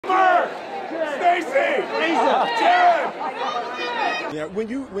Yeah, when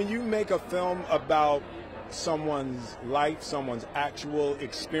you make a film about someone's life, someone's actual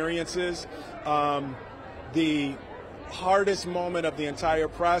experiences, the hardest moment of the entire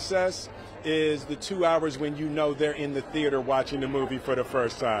process is the 2 hours when you know they're in the theater watching the movie for the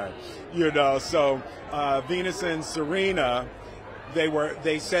first time. You know, so Venus and SERENA,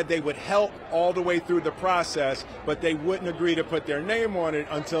 they said they would help all the way through the process, but they wouldn't agree to put their name on it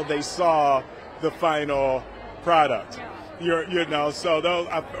until they saw the final product. You know, so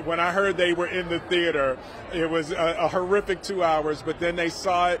when I heard they were in the theater, it was a horrific 2 hours, but then they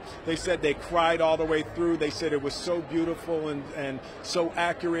saw it. They said they cried all the way through. They said it was so beautiful and so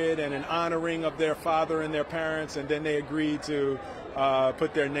accurate and an honoring of their father and their parents, and then they agreed to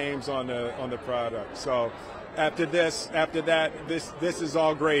put their names on the product. So after that, this is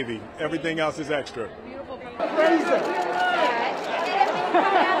all gravy. Everything else is extra.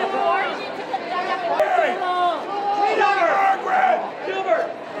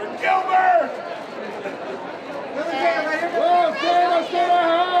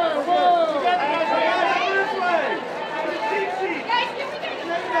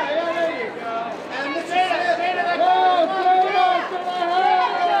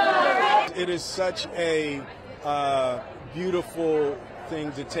 It is such a beautiful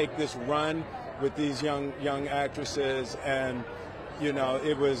thing to take this run with these young actresses, and you know,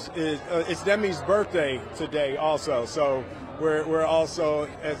 it's Demi's birthday today also, so we're also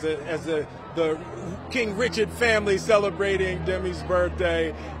as the King Richard family celebrating Demi's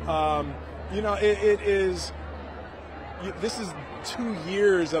birthday. You know, this is 2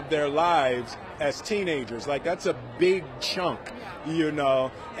 years of their lives as teenagers. Like, that's a big chunk, you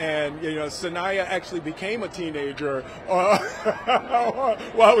know. And, you know, Sanaya actually became a teenager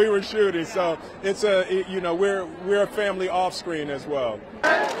while we were shooting. So it's you know, we're a family off screen as well.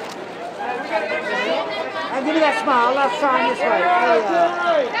 And give me that smile. Let's sign this way.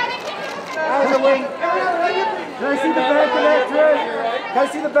 How's the wing? Can I see the back of that dress? Can I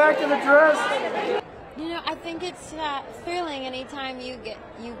see the back of the dress? You know, I think it's thrilling anytime you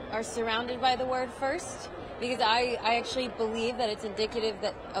are surrounded by the word first, because I actually believe that it's indicative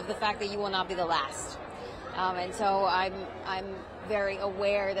of the fact that you will not be the last. And so I'm very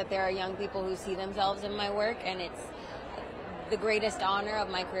aware that there are young people who see themselves in my work, and it's the greatest honor of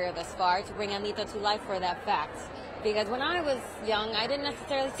my career thus far to bring Anita to life for that fact. Because when I was young, I didn't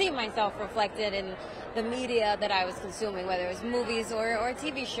necessarily see myself reflected in the media that I was consuming, whether it was movies or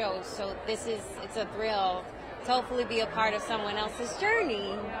TV shows. So it's a thrill to hopefully be a part of someone else's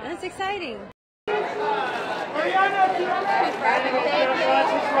journey. And it's exciting.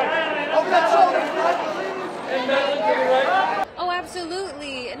 Oh,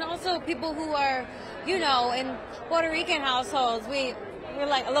 absolutely. And also people who are, you know, in Puerto Rican households, we're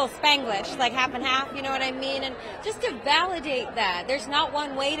like a little Spanglish, like half and half, you know what I mean? And just to validate that, there's not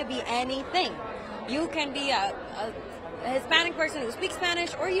one way to be anything. You can be a Hispanic person who speaks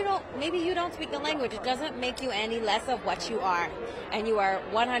Spanish, or maybe you don't speak the language. It doesn't make you any less of what you are. And you are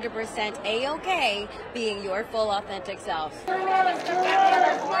 100% A-okay being your full, authentic self. As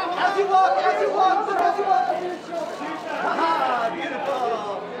you walk. Ah,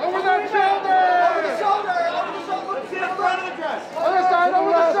 beautiful. Over the shoulder. Let's see the front of the dress. Other side,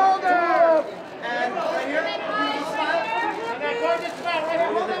 over the shoulder. And right here. Smile. And that gorgeous smile right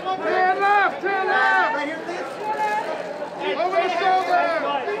here. Hold that one. Turn left. Right here, please. Over the shoulder.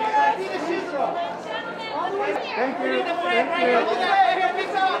 Thank you.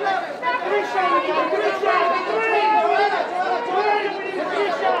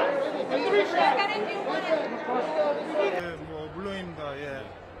 물론입니다. 예.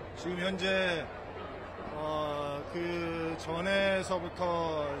 지금 현재 그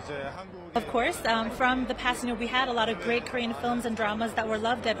전에서부터 이제 한국. Of course, from the past, we had a lot of great Korean films and dramas that were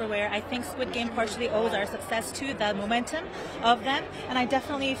loved everywhere. I think Squid Game partially owes our success to the momentum of them, and I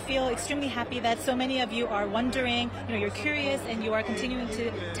definitely feel extremely happy that so many of you are wondering, you're curious, and you are continuing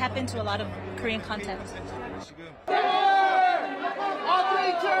to tap into a lot of Korean content.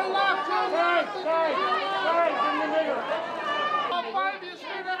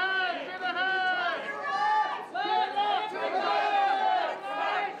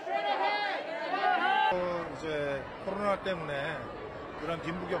 이제 코로나 때문에 그런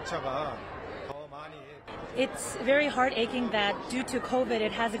빈부격차가 더 많이. It's very heart-aching that due to COVID,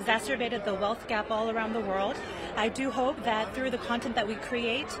 it has exacerbated the wealth gap all around the world. I do hope that through the content that we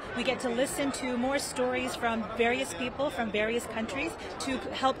create, we get to listen to more stories from various people from various countries to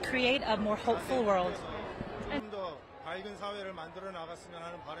help create a more hopeful world. 좀 더 밝은 사회를 만들어 나갔으면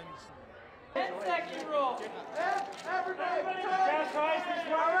하는 바람이 있습니다. 10-second rule. Everybody,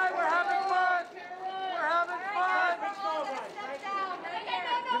 all right, we're having fun.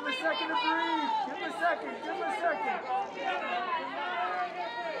 second to breathe. Give him a second. Give him a second.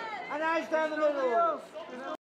 And eyes down the middle.